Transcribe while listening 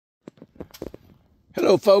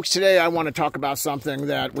Hello folks, today I want to talk about something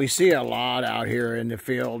that we see a lot out here in the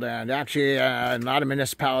field, and actually in a lot of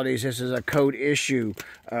municipalities this is a code issue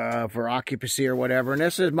for occupancy or whatever. And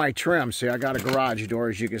this is my trim. See, I got a garage door,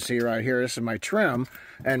 as you can see right here. This is my trim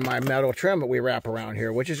and my metal trim that we wrap around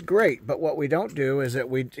here, which is great. But what we don't do is that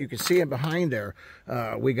you can see it behind there,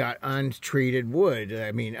 we got untreated wood,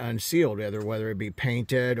 I mean unsealed, whether it be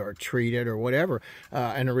painted or treated or whatever.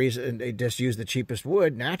 And the reason they just use the cheapest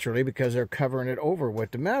wood naturally because they're covering it over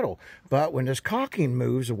with the metal. But when this caulking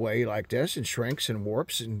moves away like this and shrinks and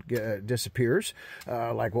warps and disappears,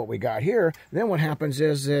 like what we got here, then what happens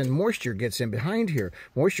is then moisture gets in behind here.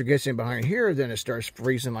 Moisture gets in behind here, then it starts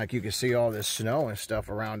freezing, like you can see all this snow and stuff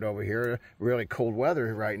around over here, really cold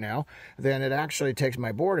weather right now. Then it actually takes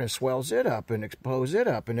my board and swells it up and explodes it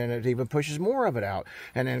up, and then it even pushes more of it out,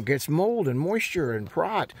 and then it gets mold and moisture and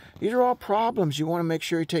rot. These are all problems you want to make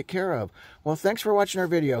sure you take care of. Well, thanks for watching our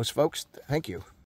videos, folks. Thank you.